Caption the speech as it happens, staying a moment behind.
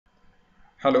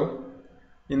Hello,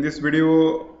 in this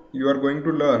video you are going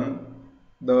to learn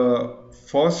the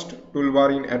first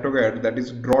toolbar in AutoCAD, that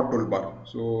is draw toolbar.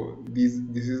 So this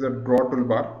is a draw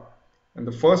toolbar, and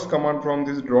the first command from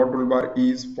this draw toolbar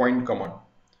is point command.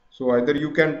 So either you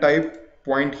can type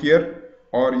point here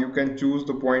or you can choose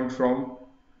the point from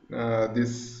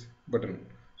this button.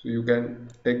 So you can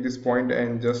take this point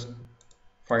and just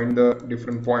find the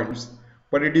different points,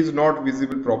 but it is not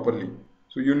visible properly.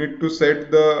 So you need to set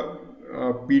the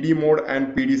PD mode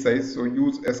and PD size. So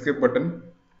use escape button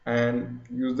and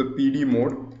use the PD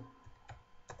mode.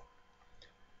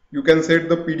 You can set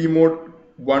the PD mode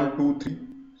 1, 2, 3.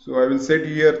 So I will set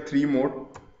here 3 mode,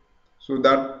 so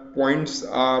that points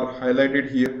are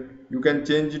highlighted here. You can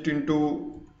change it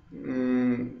into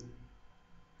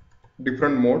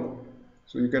different mode.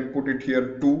 So you can put it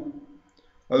here 2.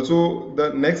 Also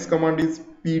the next command is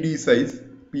PD size.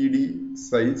 PD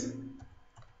size,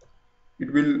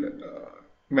 it will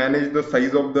manage the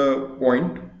size of the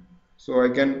point. So I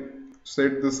can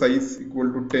set the size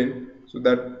equal to 10, so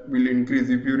that will increase.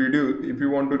 If you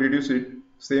want to reduce it,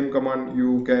 same command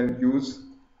you can use,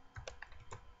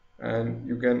 and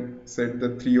you can set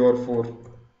the 3 or 4.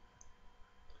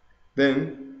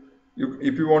 Then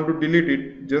if you want to delete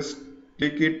it, just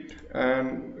click it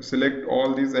and select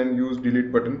all these and use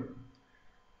delete button.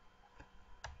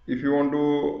 If you want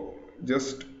to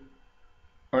just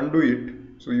undo it,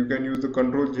 so you can use the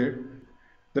Ctrl J.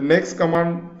 The next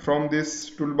command from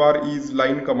this toolbar is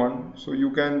line command. So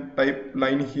you can type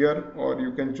line here or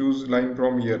you can choose line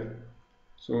from here.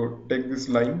 So take this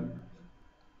line.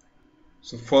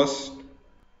 So first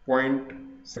point,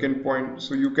 second point.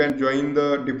 So you can join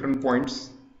the different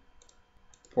points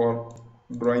for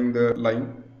drawing the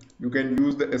line. You can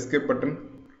use the escape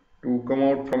button to come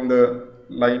out from the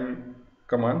line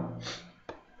command.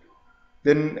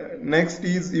 Then next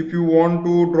is, if you want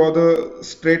to draw the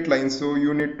straight line, so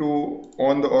you need to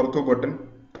on the ortho button,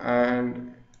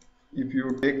 and if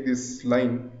you take this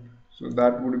line, so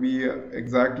that would be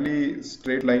exactly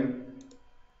straight line.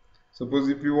 Suppose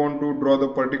if you want to draw the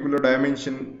particular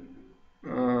dimension,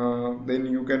 then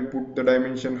you can put the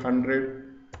dimension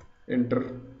 100,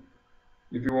 enter.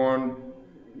 If you want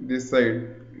this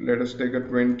side, let us take a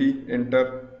 20,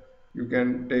 enter. You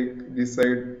can take this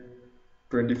side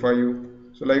 25.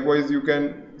 So likewise you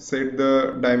can set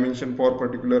the dimension for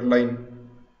particular line,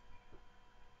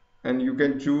 and you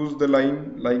can choose the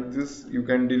line like this. You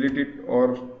can delete it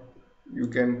or you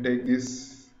can take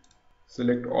this,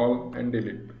 select all and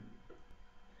delete.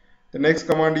 The next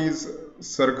command is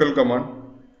circle command.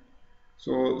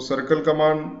 So circle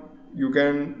command, you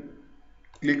can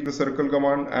click the circle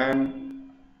command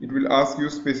and it will ask you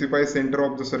specify center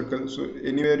of the circle. So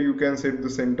anywhere you can set the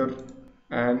center,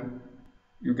 and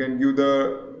you can give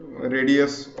the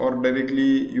radius, or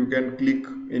directly you can click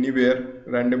anywhere,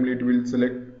 randomly it will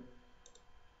select.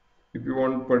 If you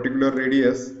want particular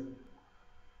radius,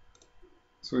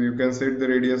 so you can set the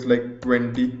radius like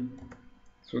 20,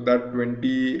 so that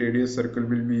 20 radius circle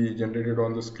will be generated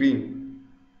on the screen.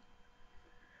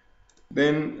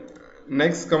 Then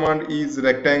next command is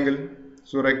rectangle.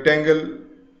 So rectangle,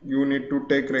 you need to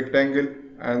take rectangle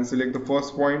and select the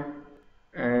first point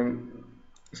and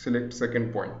select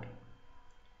second point.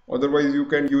 Otherwise you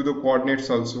can use the coordinates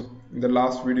also. In the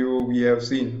last video we have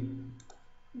seen.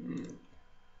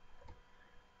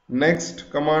 Next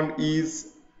command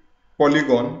is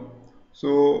polygon.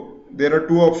 So there are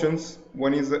two options.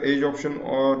 One is the edge option,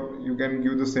 or you can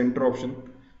give the center option.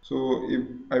 So if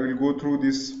I will go through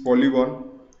this polygon,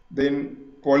 then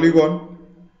polygon,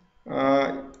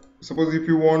 suppose if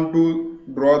you want to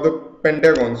draw the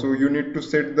pentagon, so you need to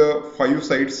set the 5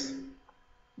 sides.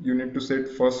 You need to set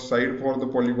first side for the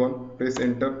polygon, press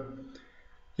enter.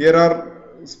 Here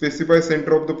are specify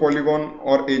center of the polygon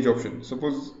or edge option.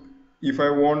 Suppose if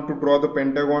I want to draw the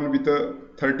pentagon with a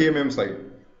 30 mm side,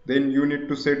 then you need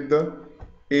to set the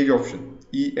edge option,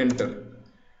 enter.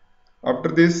 After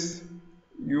this,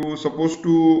 you supposed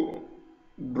to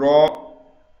draw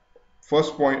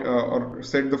first point, or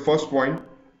set the first point,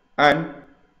 and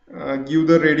give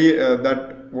the radius,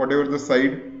 that whatever the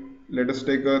side, let us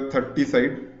take a 30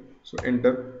 side, so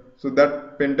enter. So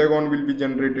that pentagon will be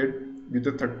generated with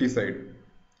a 30 side.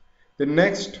 The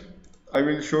next I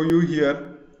will show you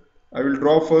here. I will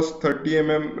draw first 30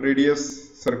 mm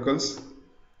radius circles.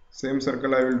 Same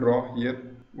circle I will draw here,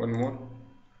 one more.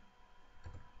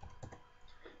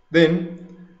 Then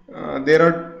there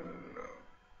are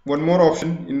one more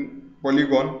option in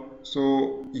polygon.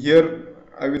 So here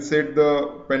I will set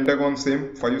the pentagon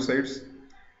same 5 sides.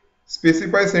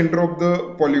 Specify center of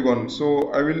the polygon.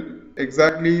 So I will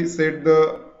exactly set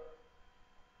the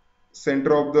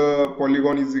center of the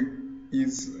polygon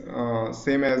is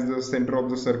same as the center of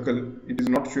the circle, it is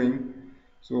not showing.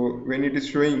 So when it is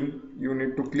showing, you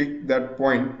need to click that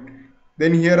point.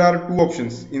 Then here are two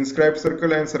options, inscribed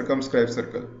circle and circumscribed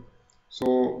circle.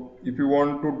 So if you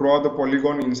want to draw the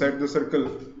polygon inside the circle,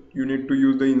 you need to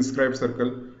use the inscribed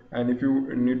circle, and if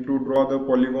you need to draw the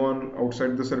polygon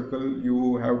outside the circle,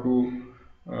 you have to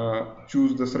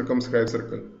choose the circumscribed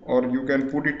circle, or you can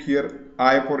put it here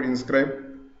I for inscribed,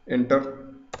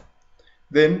 enter.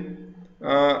 Then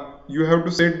you have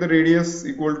to set the radius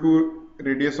equal to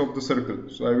radius of the circle.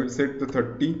 So I will set the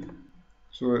 30,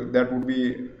 so that would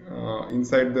be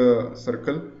inside the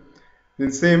circle.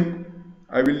 Then same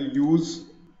I will use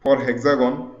for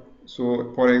hexagon.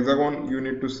 So for hexagon you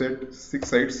need to set 6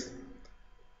 sides.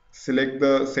 Select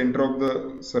the center of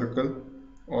the circle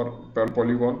or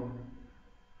polygon.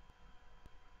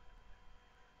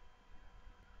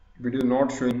 If it is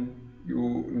not showing,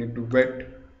 you need to wait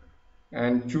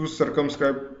and choose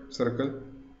circumscribed circle.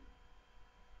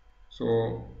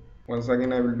 So once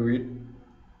again I will do it,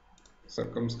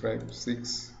 circumscribe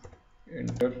 6,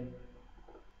 enter,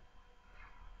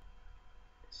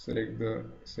 select the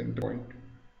center point,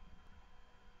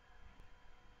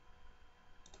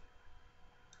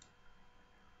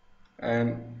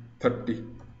 and 30.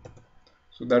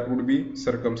 So that would be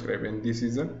circumscribe, and this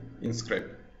is an inscribe.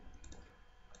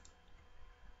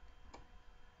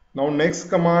 Now next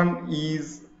command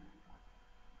is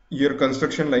your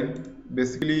construction line.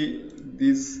 Basically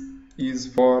this is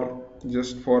for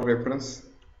just for reference,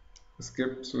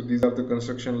 escape. So these are the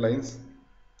construction lines,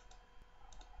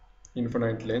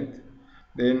 infinite length.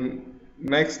 Then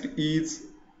next is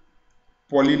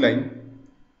polyline.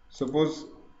 Suppose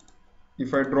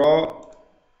if I draw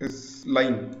this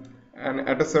line, and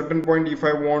at a certain point if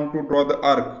I want to draw the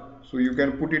arc, so you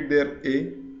can put it there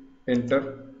A,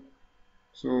 enter.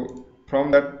 So from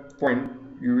that point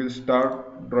you will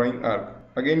start drawing arc.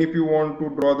 Again if you want to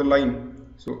draw the line,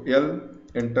 so L,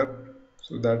 enter.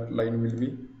 So that line will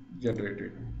be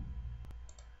generated.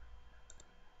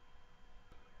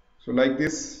 So like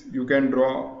this you can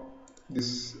draw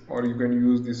this, or you can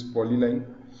use this polyline.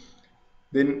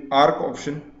 Then arc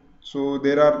option. So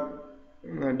there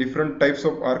are different types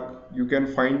of arc. You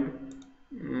can find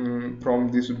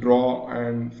from this draw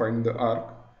and find the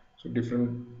arc. So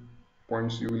different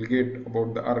points you will get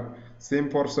about the arc. Same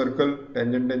for circle,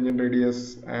 tangent, tangent,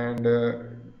 radius, and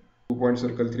 2-point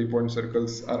circle, 3-point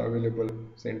circles are available.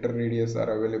 Center radius are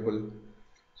available.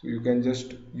 So you can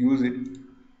just use it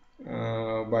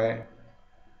by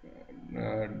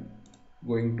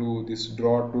going to this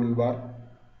draw toolbar.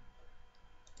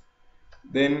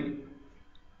 Then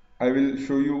I will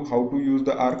show you how to use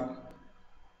the arc.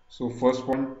 So first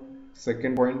point,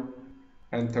 second point,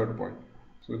 and third point.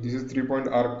 So this is 3-point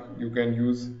arc you can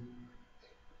use.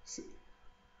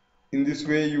 In this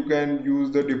way you can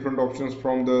use the different options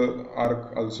from the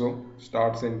arc also,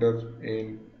 start, center,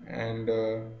 end, and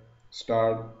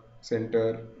start,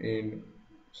 center, end,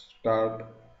 start,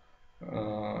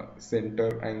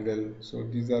 center, angle. So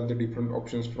these are the different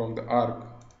options from the arc.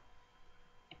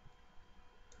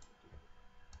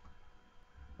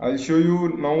 I'll show you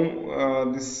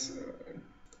now this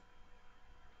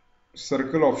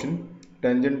circle option,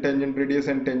 tangent, tangent, radius,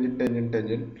 and tangent, tangent,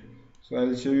 tangent. So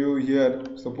I'll show you here.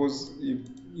 Suppose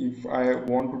if I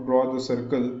want to draw the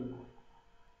circle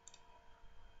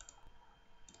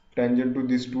tangent to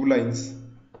these two lines,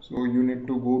 so you need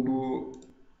to go to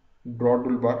draw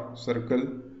toolbar,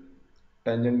 circle,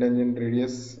 tangent, tangent,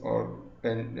 radius, or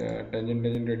tangent,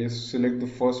 tangent, radius. Select the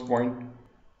first point,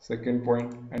 second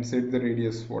point, and set the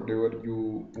radius whatever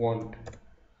you want.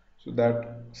 So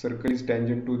that circle is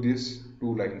tangent to these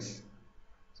two lines.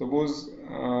 Suppose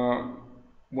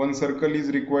one circle is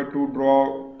required to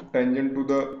draw tangent to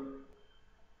the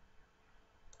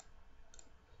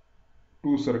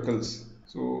two circles.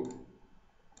 So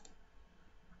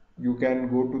you can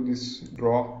go to this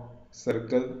draw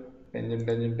circle, tangent,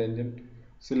 tangent, tangent,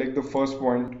 select the first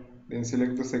point, then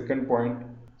select the second point,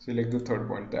 select the third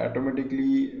point.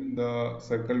 Automatically the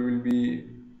circle will be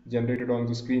generated on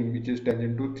the screen, which is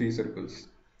tangent to 3 circles.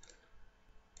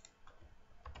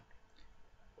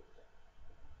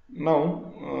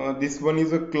 Now this one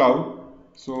is a cloud,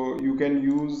 so you can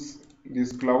use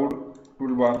this cloud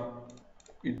toolbar.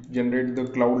 It generates the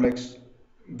cloud like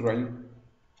drawing.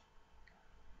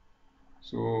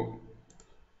 So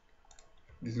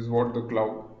this is what the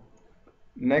cloud.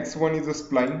 Next one is a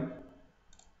spline,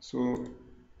 so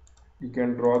you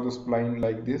can draw the spline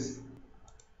like this.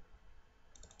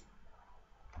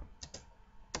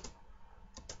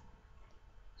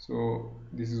 So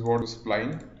this is what is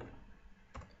spline.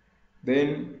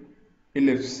 Then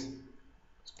ellipse.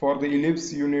 For the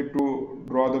ellipse, you need to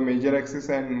draw the major axis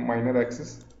and minor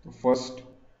axis. So first,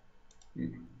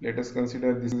 let us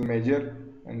consider this is major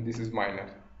and this is minor.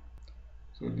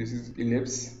 So this is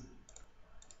ellipse.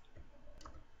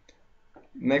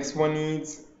 Next one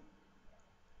is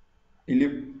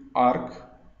arc.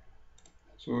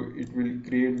 So it will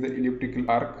create the elliptical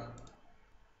arc.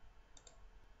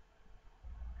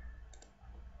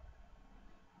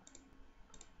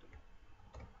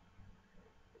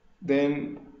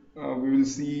 Then we will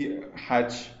see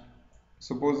hatch.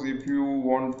 Suppose if you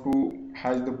want to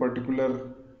hatch the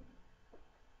particular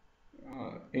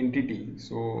entity,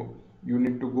 so you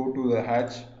need to go to the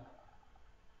hatch,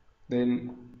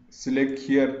 then select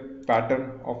here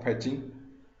pattern of hatching.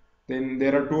 Then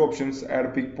there are two options,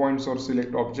 add pick points or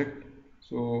select object.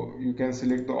 So you can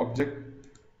select the object,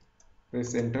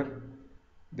 press enter,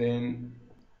 then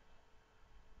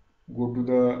go to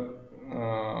the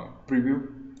preview.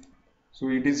 So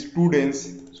it is too dense,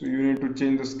 so you need to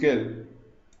change the scale.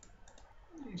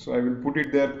 So I will put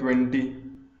it there 20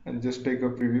 and just take a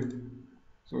preview.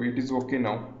 So it is okay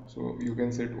now, so you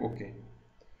can set okay.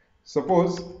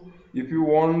 Suppose if you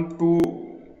want to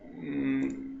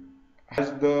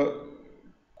hatch the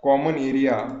common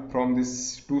area from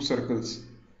these two circles,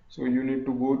 so you need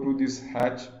to go to this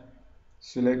hatch,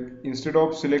 select, instead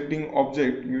of selecting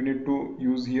object you need to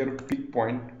use here pick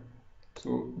point.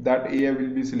 So that area will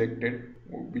be selected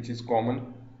which is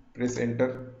common, press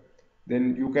enter.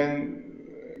 Then you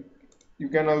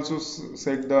can also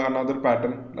set the another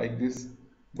pattern like this,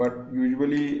 but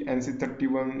usually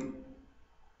NC31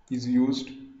 is used.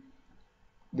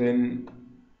 Then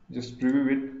just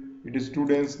preview it. It is too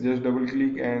dense, just double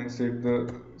click and set the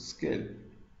scale.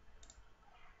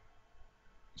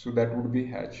 So that would be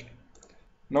hatched.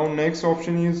 Now next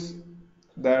option is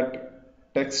that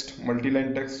text,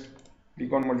 multi-line text.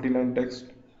 Click on multi-line text.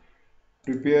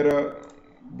 Prepare a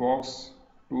box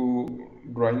to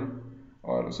drawing,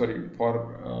 or sorry,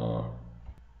 for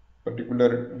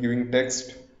particular giving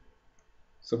text.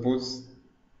 Suppose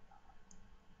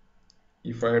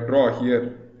if I draw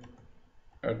here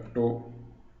AutoCAD,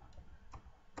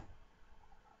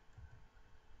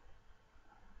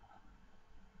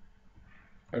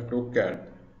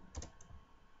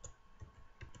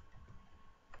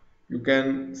 you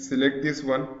can select this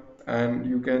one and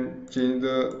you can change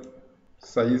the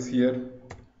size here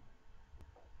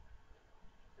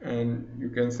and you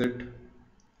can set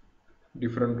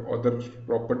different other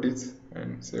properties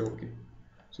and say okay.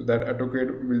 So that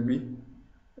AutoCAD will be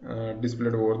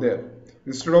displayed over there.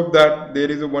 Instead of that, there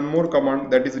is one more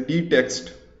command, that is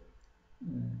dtext.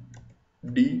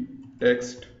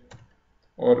 Dtext,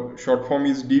 or short form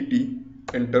is DT.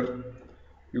 Enter.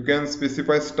 You can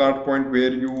specify start point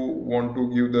where you want to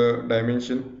give the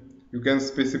dimension. You can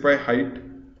specify height.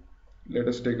 Let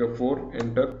us take a 4.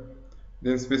 Enter.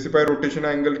 Then specify rotation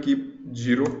angle, keep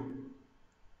 0,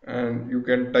 and you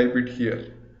can type it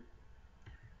here.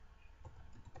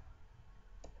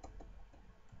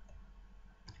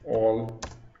 All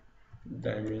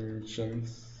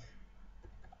dimensions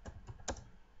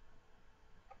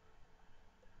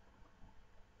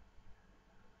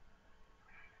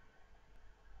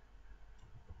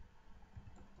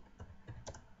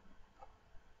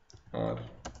are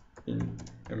in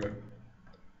mm.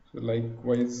 So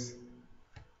likewise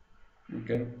you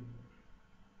can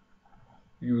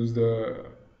use the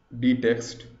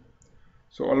dtext.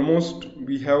 So almost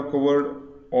we have covered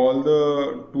all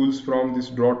the tools from this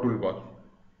draw toolbar.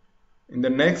 In the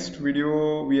next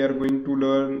video we are going to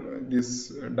learn this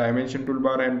dimension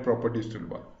toolbar and properties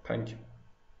toolbar. Thank you.